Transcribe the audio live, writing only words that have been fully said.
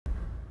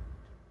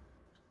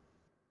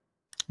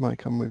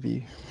Mike, I'm with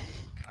you.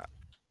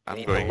 I'm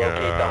Need going to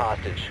locate the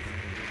hostage.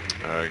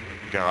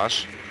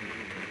 garage.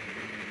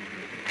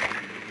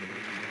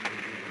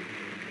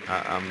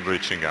 I'm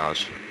reaching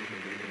garage.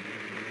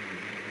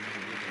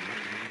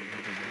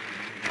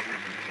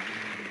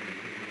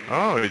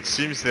 Oh, it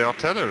seems they are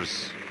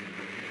tellers.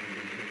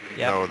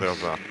 Yeah. No, they're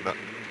not.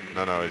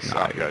 No, it's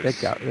our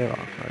guys. They're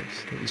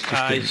archives.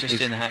 He's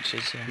just in the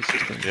hatches,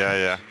 yeah.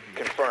 Yeah.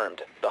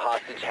 Confirmed. The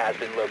hostage has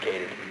been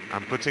located.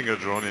 I'm putting a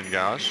drone in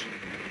garage.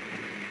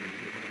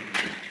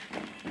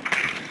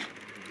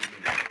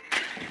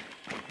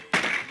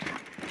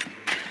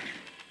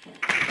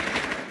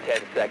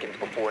 Seconds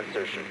before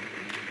insertion.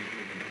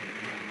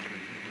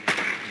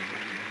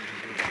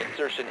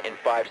 Insertion in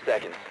 5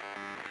 seconds.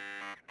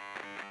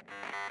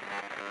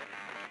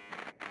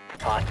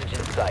 Hostage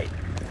in sight.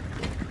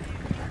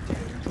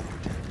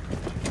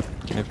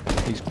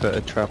 He's put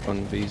a trap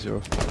on Visa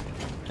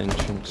off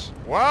entrance.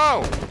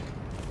 Wow!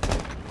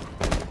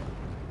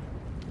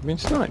 I've been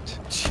sniped.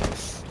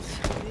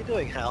 What are you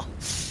doing, Hal?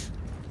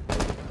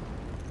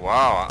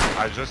 Wow,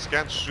 I just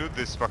can't shoot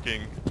this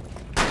fucking...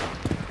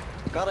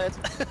 Got it.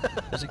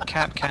 There's a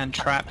cap can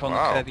trap on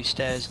Wow. the curvy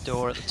stairs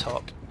door at the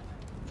top.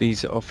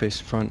 Visa office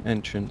front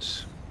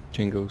entrance.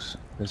 Jingles.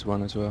 There's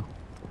one as well.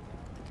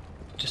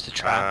 Just a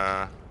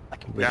trap.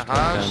 Which come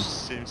Garage down.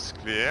 seems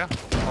clear.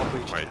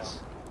 Wait.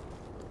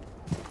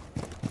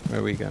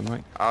 Where we go,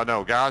 Mike? Oh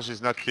no, garage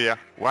is not clear.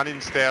 One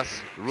in stairs.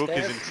 Rook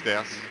is in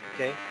stairs.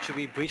 Okay, should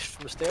we breach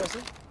from the stairs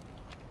then?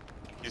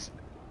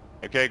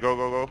 Okay,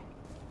 go.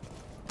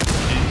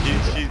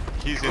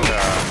 He's in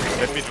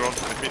let me drone.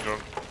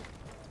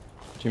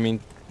 Do you mean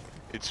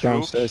It's Rook.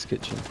 downstairs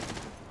kitchen?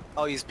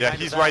 Oh, he's Yeah, behind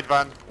the he's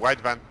van.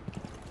 white van.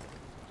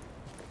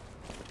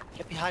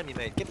 Get behind me,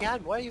 mate. Get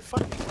behind me. Why are you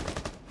fighting me?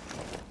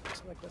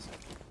 Something like this.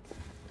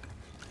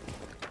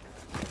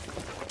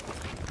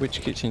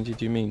 Which kitchen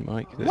did you mean,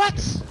 Mike?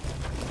 What?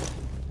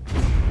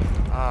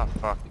 Ah,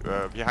 fuck.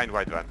 Behind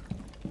white van.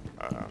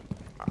 Fuck.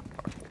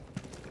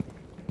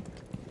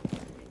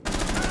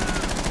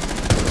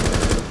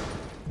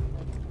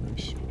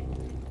 Nice.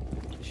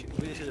 You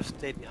really should have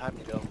stayed behind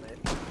me though,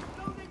 mate.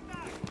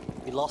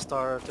 We lost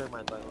our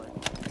thermite, by the way.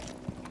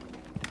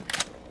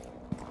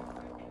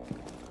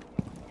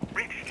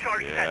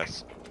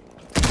 Yes.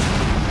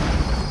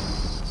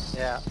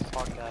 Yeah,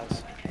 fuck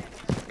guys.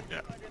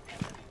 Yeah.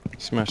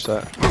 Smash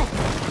that.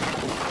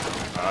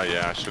 Oh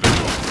yeah, I should have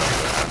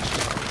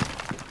gone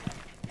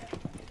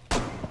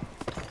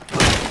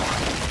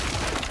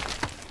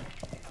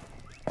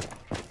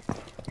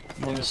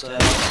On the There's stairs.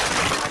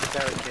 behind the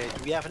barricade.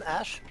 Do we have an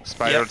ash?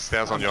 Spiral Yep.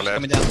 stairs on your Just left.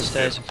 coming down the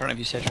stairs in front of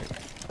you, Cedric.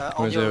 On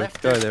Where's your there a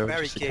left, guy there's there a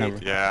or just a barricade.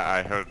 camera? Yeah,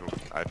 I heard.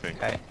 I think.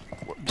 Okay.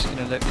 I'm just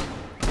gonna look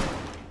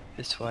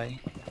this way.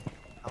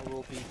 I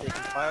will be taking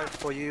fire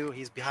for you.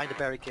 He's behind the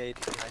barricade.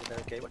 He's behind the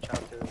barricade. Watch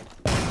out, dude.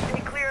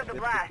 Stay clear of the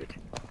blast.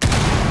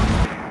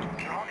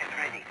 Drone is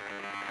ready.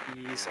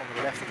 He's on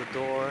the left of the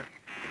door.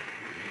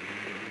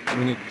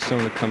 We need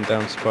someone to come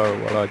down spiral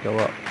while I go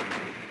up.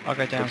 I'll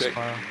go down Okay.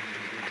 spiral.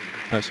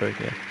 Oh, sorry,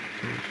 yeah.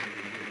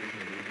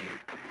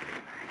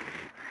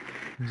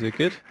 Is it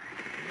good?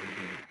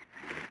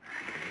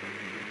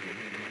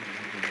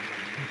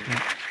 Okay.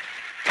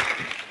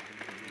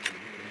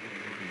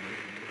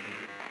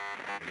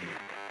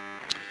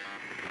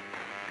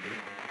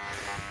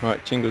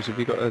 Right, Jingles, have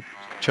you got a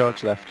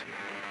charge left?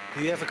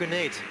 Do you have a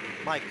grenade?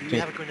 Mike, do you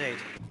have a grenade?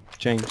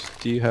 James,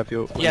 do you have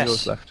your one of Yes.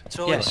 yours left?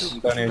 Throw Yes. it to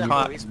Down here, that you-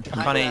 door. He's Front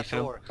behind of you, that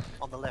Phil. door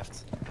on the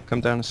left.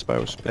 Come down the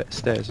spiral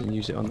stairs and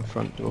use it on the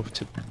front door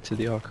to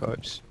the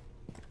archives.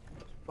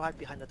 Right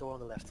behind the door on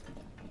the left.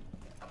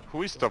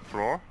 Who is top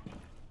floor?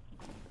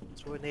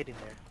 Throw a nade in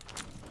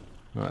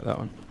there. Right, that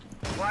one.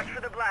 Watch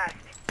for the blast.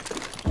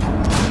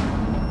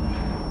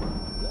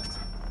 Left.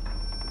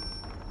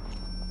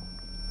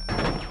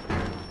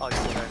 Oh, he's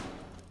still there.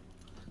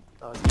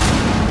 Oh,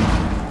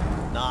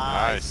 he's...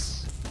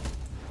 Nice.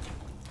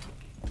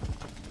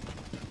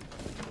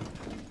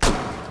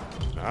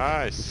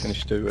 Nice.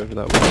 Finish do whoever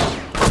that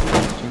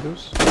was.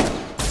 Jingles?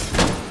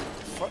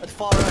 At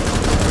far right.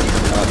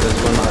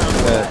 There's one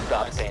right there.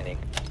 Stop standing.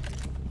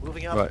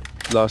 Moving up.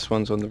 Right, last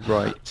one's on the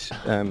right,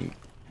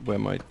 where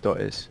my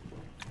dot is.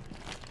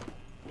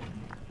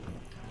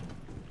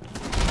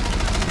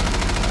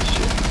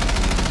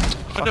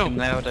 Fucking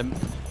nailed him.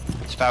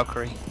 It's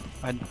Valkyrie.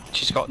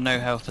 She's got no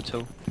health at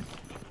all.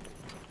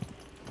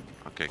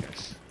 Okay,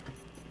 guys.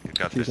 You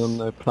got She's this. on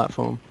the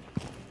platform.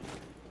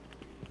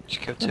 She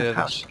killed two of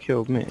How us. she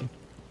killed me?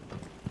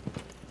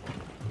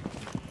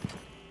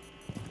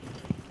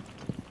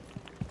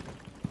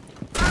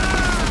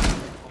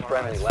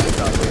 Friendly last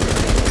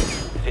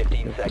operator.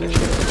 15 seconds.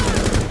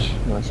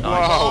 Nice.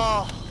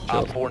 Wow.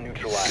 Op 4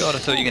 neutralized. God, I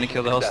thought you were going to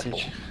kill the Successful.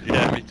 hostage.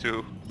 Yeah, me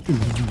too.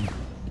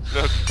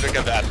 look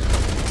at that.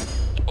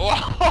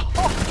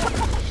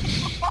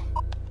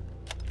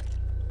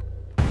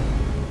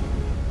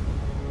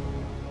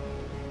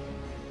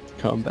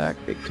 Come back,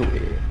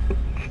 victory.